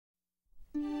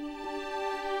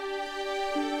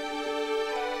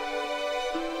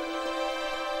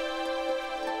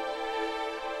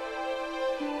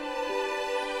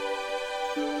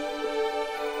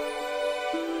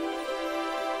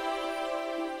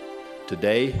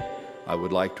Today, I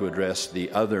would like to address the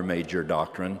other major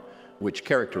doctrine which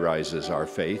characterizes our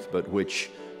faith, but which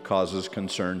causes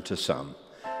concern to some,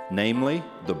 namely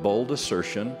the bold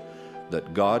assertion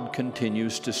that God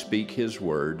continues to speak His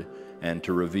Word and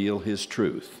to reveal His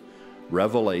truth,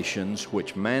 revelations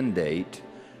which mandate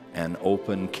an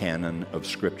open canon of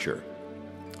Scripture.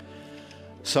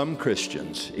 Some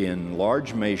Christians, in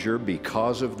large measure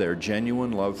because of their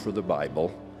genuine love for the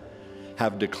Bible,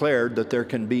 have declared that there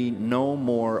can be no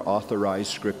more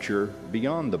authorized Scripture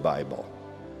beyond the Bible.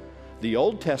 The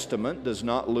Old Testament does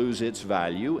not lose its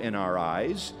value in our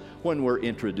eyes when we're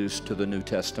introduced to the New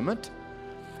Testament,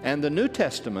 and the New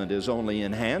Testament is only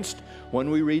enhanced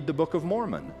when we read the Book of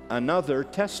Mormon, another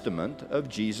testament of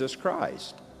Jesus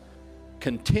Christ.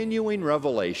 Continuing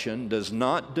revelation does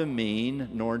not demean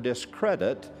nor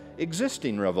discredit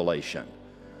existing revelation.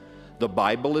 The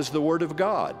Bible is the Word of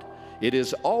God. It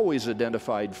is always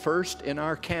identified first in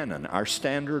our canon, our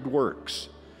standard works.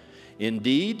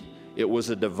 Indeed, it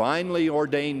was a divinely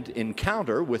ordained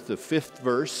encounter with the 5th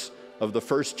verse of the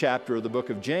 1st chapter of the book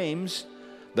of James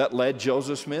that led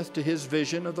Joseph Smith to his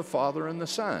vision of the Father and the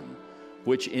Son,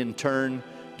 which in turn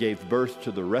gave birth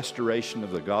to the restoration of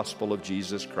the gospel of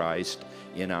Jesus Christ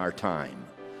in our time.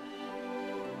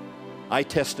 I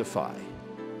testify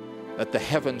that the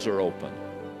heavens are open.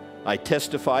 I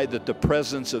testify that the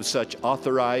presence of such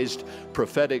authorized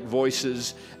prophetic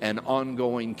voices and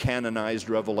ongoing canonized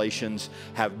revelations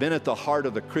have been at the heart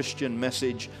of the Christian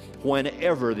message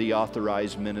whenever the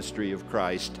authorized ministry of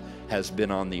Christ has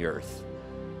been on the earth.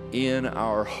 In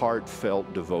our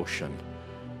heartfelt devotion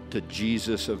to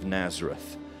Jesus of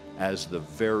Nazareth as the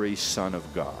very Son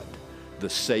of God, the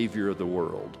Savior of the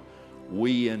world,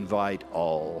 we invite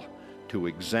all to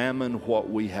examine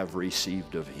what we have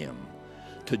received of Him,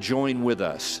 to join with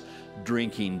us,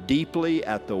 drinking deeply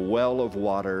at the well of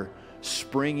water,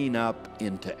 springing up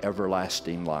into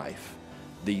everlasting life.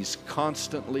 These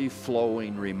constantly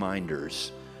flowing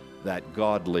reminders that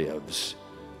God lives,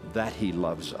 that He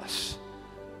loves us,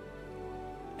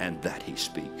 and that He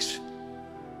speaks.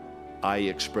 I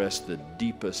express the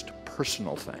deepest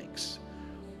personal thanks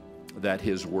that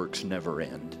His works never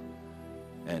end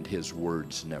and His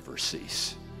words never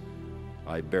cease.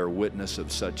 I bear witness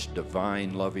of such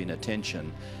divine loving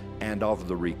attention and of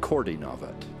the recording of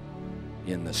it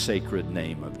in the sacred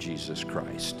name of Jesus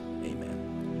Christ. Amen.